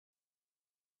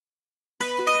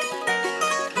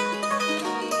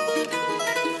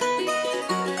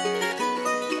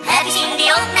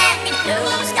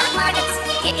those stock markets,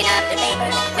 picking up the paper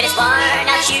with his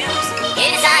worn-out shoes. In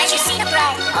his eyes you see the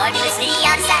pride, arduously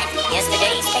outside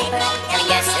yesterday's paper, telling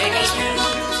yesterday's news.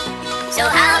 So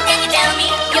how can you tell me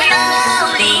you're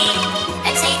lonely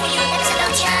and say for you that the sun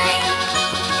don't shine?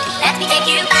 Let me take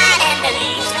you by the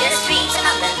leaves to the streets of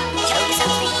London, show you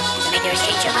something to make you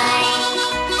change your mind.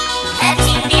 Have you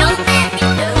seen the old man in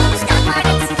those stock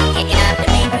markets, picking up the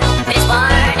paper with his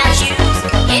worn-out shoes?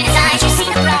 In his eyes you see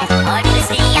the pride,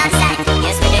 arduously outside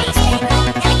yesterday's paper,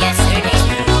 telling yesterday's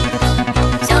news.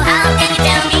 So how can you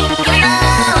tell me you're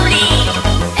lonely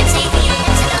and say for you that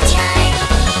the sun don't shine?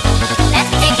 Let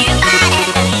me take you by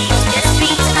the leaves to the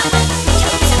streets of London,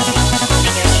 show you something to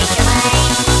make you change your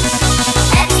mind.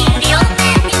 Have you seen the old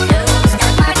man in those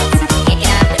stock markets,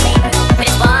 picking up the paper with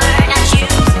his worn-out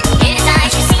shoes? In his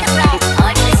eyes you see the pride,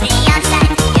 arduously outside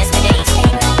yesterday's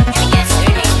paper, telling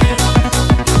yesterday's news.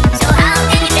 So how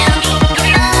can you tell me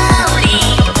you're lonely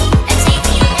and say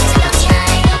for you that the sun don't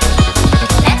shine?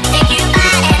 Let me take you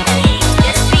by the leaves to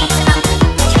the streets of London,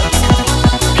 show you something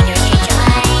to make you change your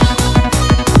mind.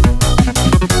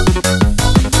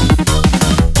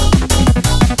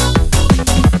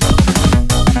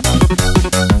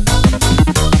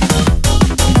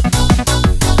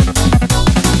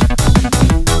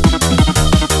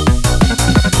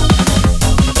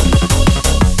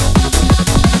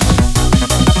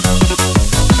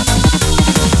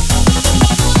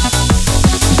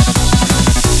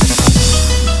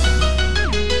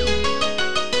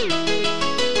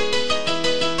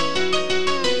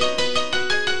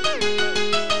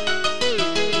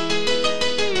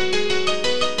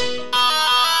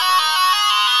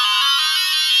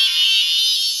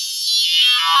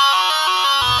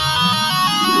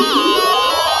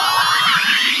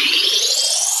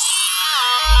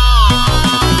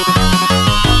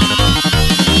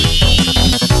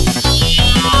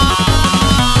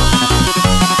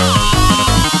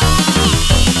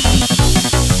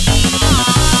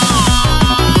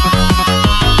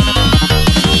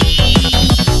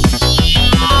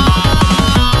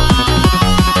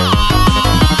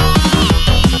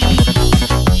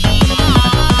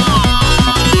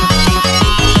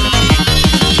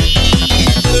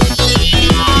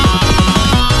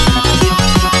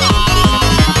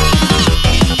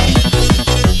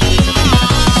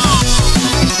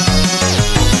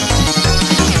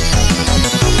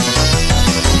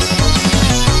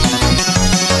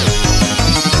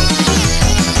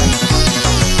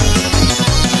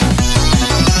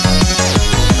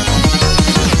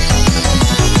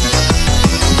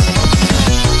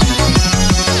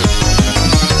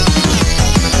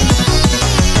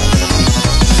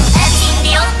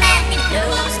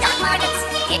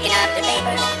 Picking up the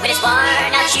paper with his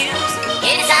worn-out shoes.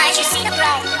 In his eyes you see the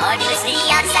pride, arduously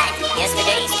outside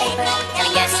yesterday's paper,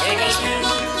 telling yesterday's news.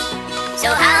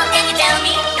 So how can you tell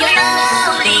me you're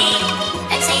lonely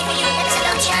and say for you that the sun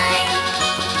don't shine?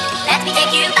 Let me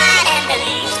take you by the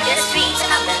leaves to the streets of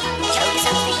London, show you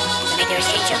something to make you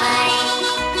change your mind.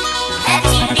 Have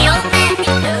you seen the old man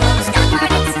in those stock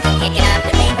markets, picking up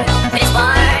the paper with his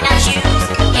worn-out shoes?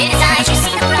 In his eyes you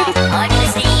see the pride,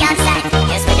 arduously outside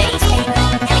yesterday's paper,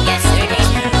 telling yesterday's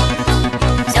news.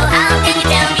 So how can you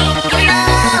tell me you're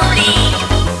lonely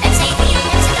and say for you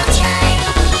that the sun don't shine?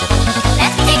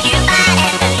 Let me take you by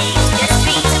the leaves to the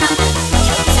streets of London,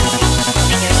 show you something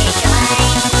to make you change your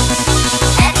mind.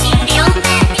 Have you seen the old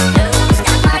man in those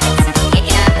stock markets,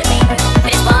 picking up the paper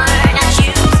with his worn-out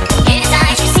shoes? In his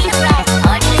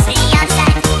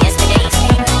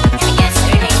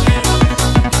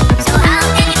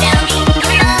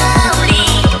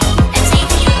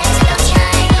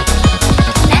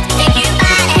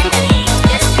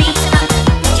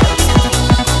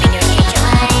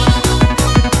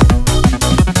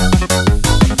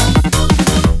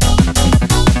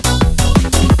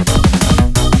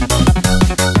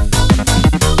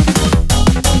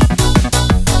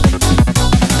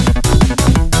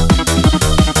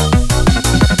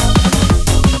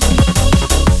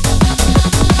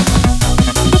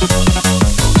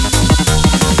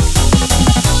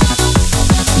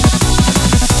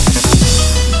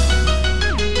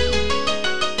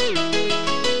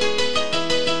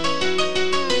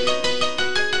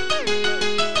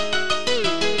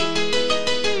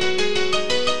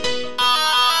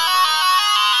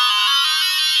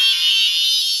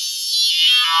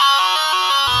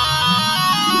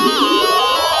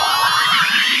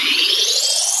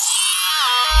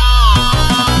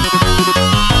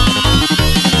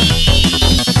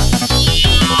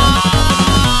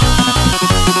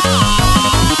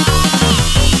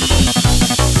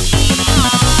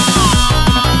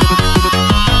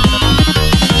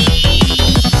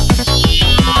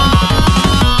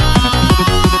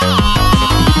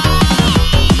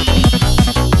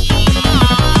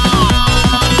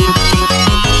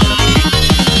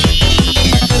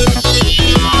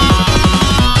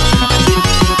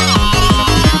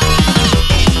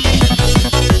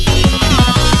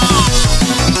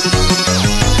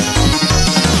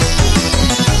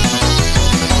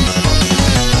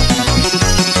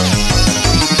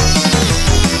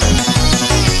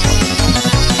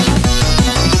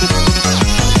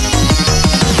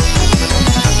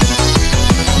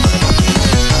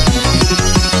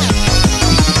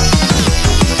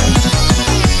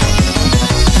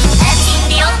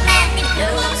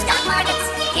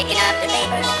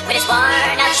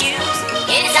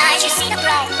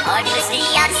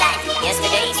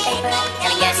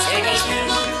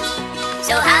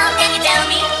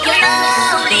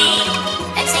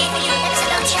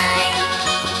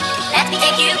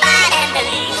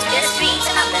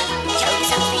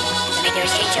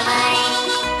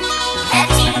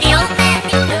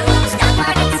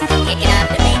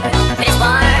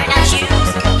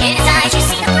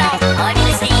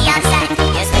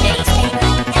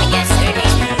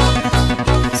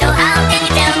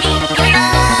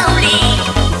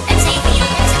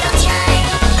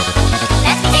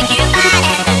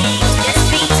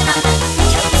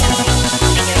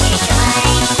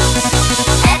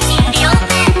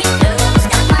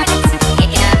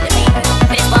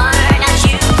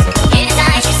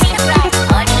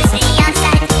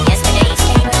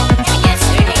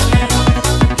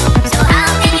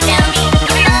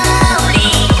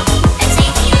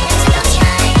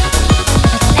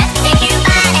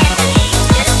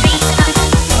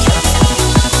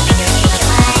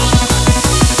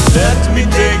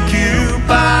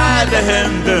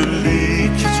and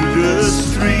lead you through the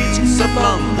streets of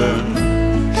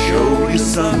London, show you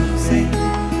something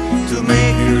to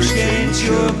make you change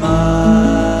your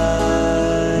mind.